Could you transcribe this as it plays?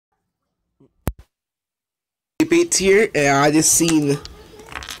Debates here, and I just seen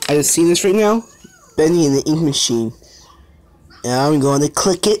this right now. Bendy in the ink machine, and I'm going to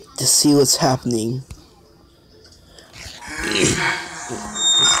click it to see what's happening.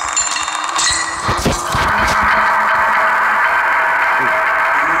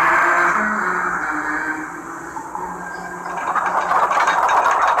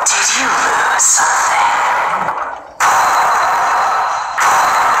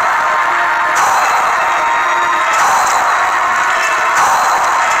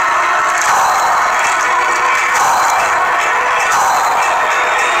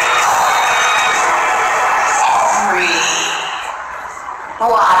 Why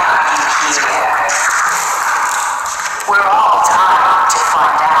are you here? We're all dying to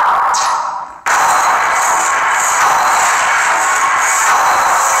find out.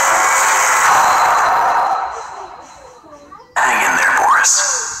 Hang in there, Boris.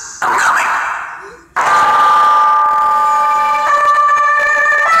 I'm coming.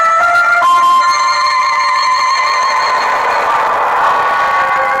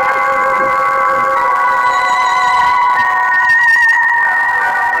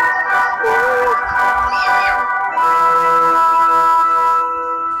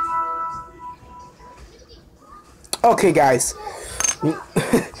 Okay, guys,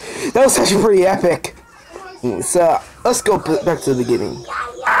 that was actually pretty epic. So let's go back to the beginning.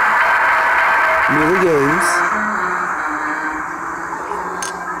 Mini games.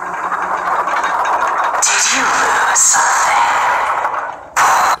 Did you lose something?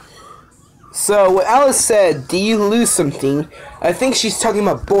 So when Alice said, "Do you lose something?" I think she's talking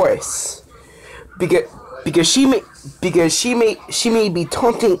about Boris, because she may be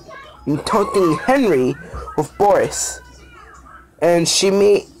taunting Henry with Boris, and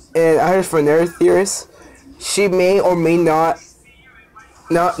I heard from another theorist, she may or may not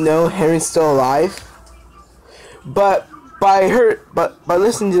know Henry's still alive. But by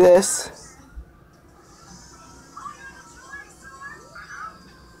listening to this,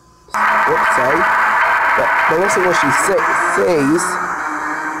 oops, sorry, but listening to what she says.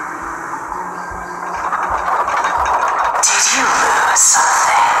 Did you lose something?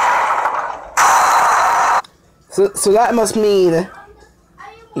 So that must mean,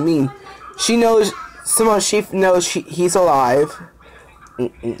 she knows, somehow she knows he's alive.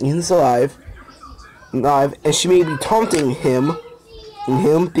 He's alive, and she may be taunting him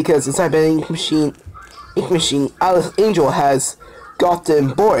because inside the ink machine, Alice Angel has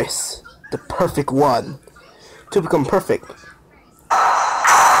gotten Boris, the perfect one, to become perfect.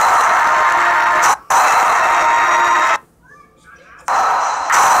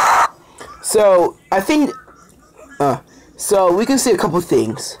 So I think. So we can see a couple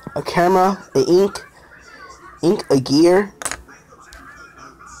things: a camera, an ink, a gear,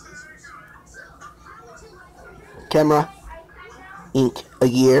 camera, ink, a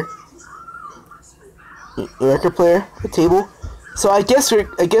gear, a record player, a table. So I guess we're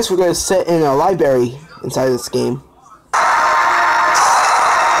gonna set in a library inside this game.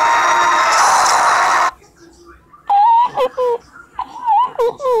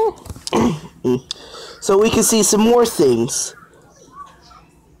 So we can see some more things.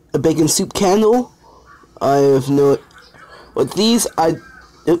 A bacon soup candle. I have no. What these?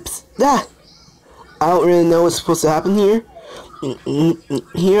 Oops. I don't really know what's supposed to happen here.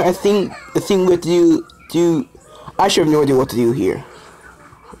 Here, I think the thing we have to do. I should have no idea what to do here.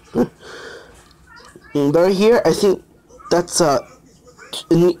 But here, I think that's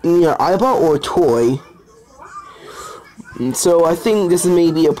in your eyeball or a toy. So I think this is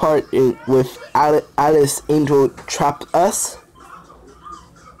maybe a part with Alice Angel trapped us.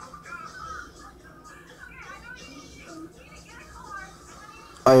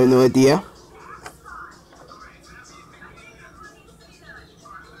 I have no idea.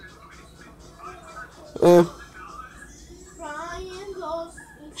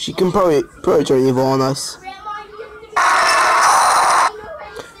 She can probably turn evil on us.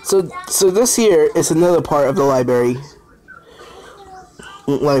 So this here is another part of the library.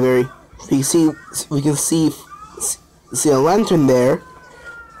 We can see a lantern there.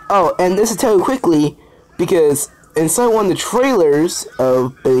 Oh, and this is tell you quickly, because inside one of the trailers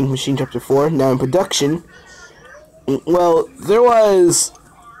of Bendy Machine Chapter 4, now in production, well, there was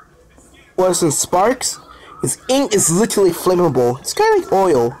some sparks. His ink is literally flammable. It's kind of like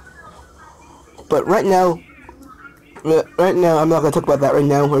oil. But right now, I'm not gonna talk about that right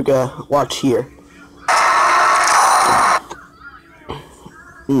now. We're gonna watch here.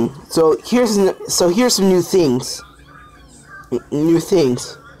 So here's some new things. We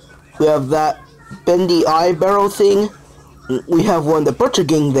have that bendy eye barrel thing. We have one the butcher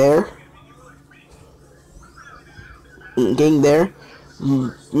gang there. getting there,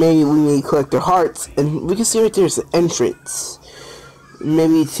 maybe we may collect their hearts, and we can see right there's an entrance.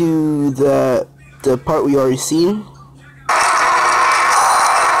 Maybe to the part we already seen.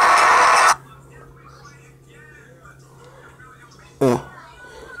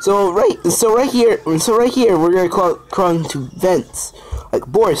 So right here, we're gonna crawl into vents, like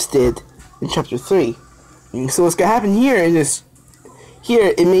Boris did in chapter 3. And so what's gonna happen here in this?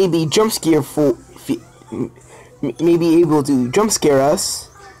 Here it may be jump scare may be able to jump scare us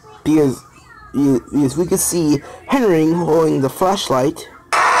because we can see Henry holding the flashlight.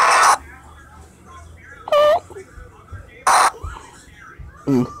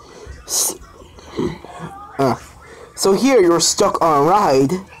 So here you're stuck on a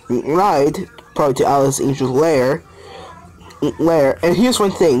ride probably to Alice Angel's lair, and here's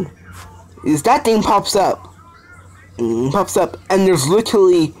one thing, is that thing pops up, and there's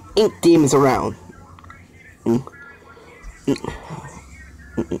literally ink demons around.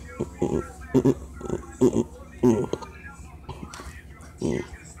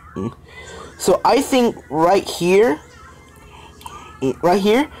 So I think right here,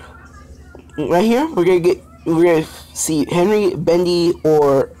 we're gonna see Henry, Bendy,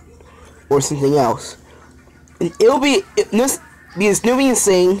 or something else, and because nobody is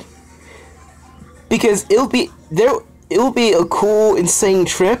saying, because it will be a cool, insane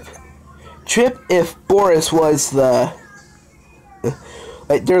trip if Boris was the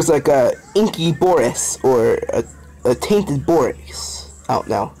like there's like a inky Boris or a tainted Boris out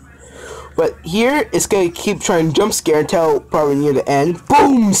now. But here it's gonna keep trying to jump scare until probably near the end.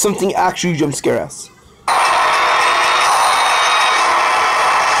 Boom! Something actually jump scare us.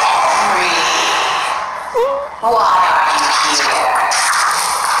 Why are you here?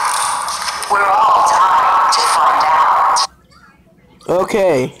 We're all dying to find out.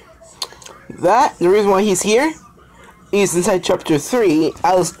 Okay. The reason why he's here is inside chapter 3.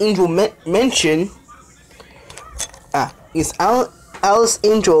 Alice Angel mentioned. Alice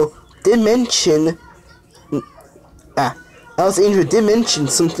Angel did mention. Alice Angel did mention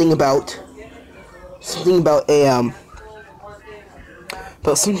something about something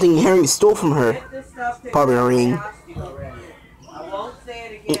Harry stole from her. Probably a ring.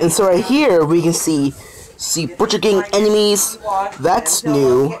 And so right here we can see Butcher Gang enemies. That's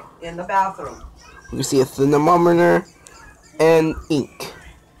new. In the bathroom. We can see a thermometer and ink. To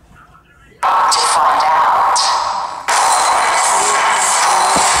find out.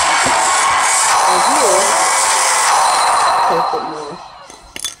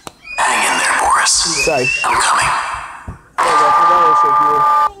 Hang in there, Boris. Sorry. I'm coming.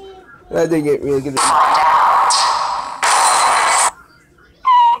 That didn't get really good. Find out.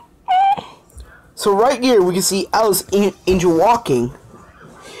 So right here we can see Alice Angel walking.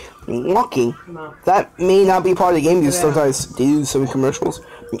 That may not be part of the game because sometimes they do some commercials.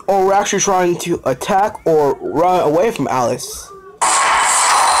 Or we're actually trying to attack or run away from Alice.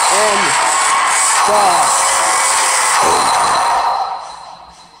 And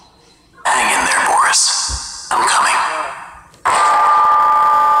Hang in there, Boris. I'm coming.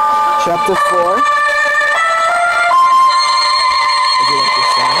 Chapter 4. I do like this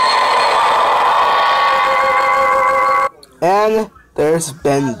song. And there's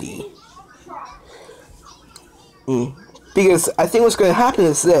Bendy. Because I think what's going to happen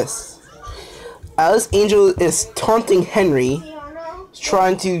is this. Alice Angel is taunting Henry,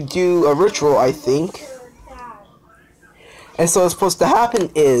 trying to do a ritual, I think. And so what's supposed to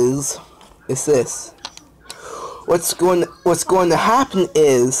happen is this. What's going to happen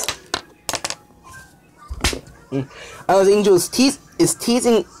is Alice Angel is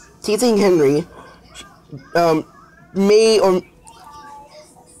teasing Henry.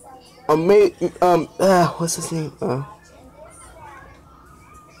 What's his name?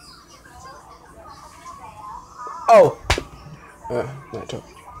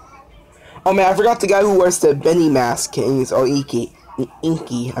 Oh man, I forgot the guy who wears the Bendy mask and he's all inky.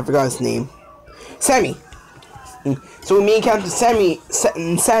 I forgot his name. Sammy. So we may encounter Sammy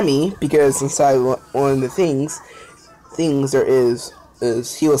because inside one of the things there is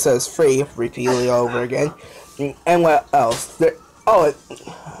he will set us free repeatedly all over again. And what else? And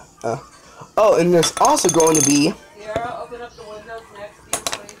there's also going to be Open up the windows next to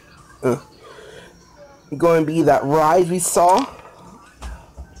you, please. going to be that ride we saw.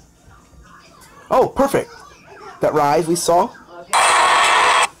 Oh, perfect. That ride we saw.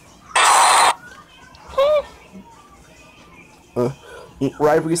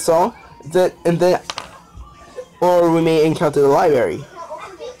 Ride we saw. Or we may encounter the library.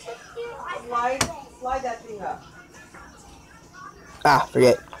 Slide that thing up.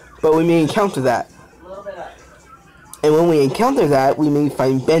 Forget. But we may encounter that. A little bit up. And when we encounter that, we may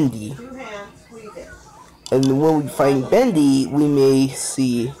find Bendy. 2 hands, squeeze it. And when we find Bendy, we may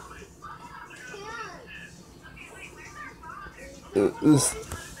see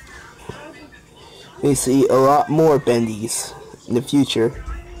a lot more Bendies in the future.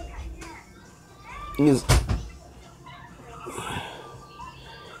 Just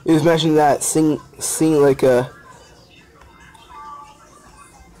imagine that seeing like a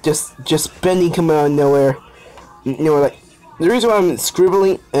just bending coming out of nowhere. You know, like the reason why I'm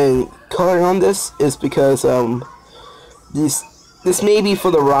scribbling and coloring on this is because this may be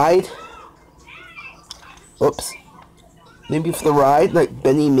for the ride. Oops. Maybe for the ride, like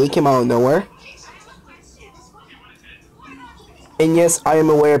Benny may come out of nowhere. And yes, I am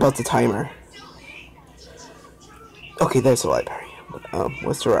aware about the timer. Okay, there's the library.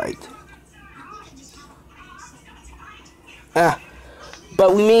 What's the ride?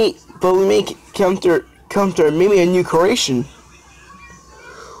 But we may counter maybe a new creation.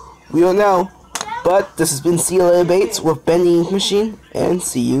 We don't know. But this has been CLA Bates with Bendy Machine, and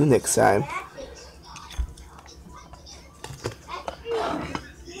see you next time.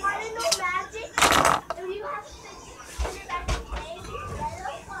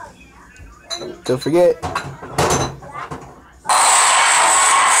 Don't forget.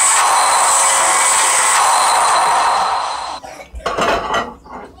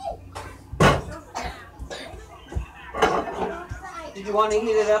 Did you want to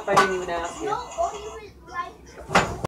heat it up? I didn't even ask you.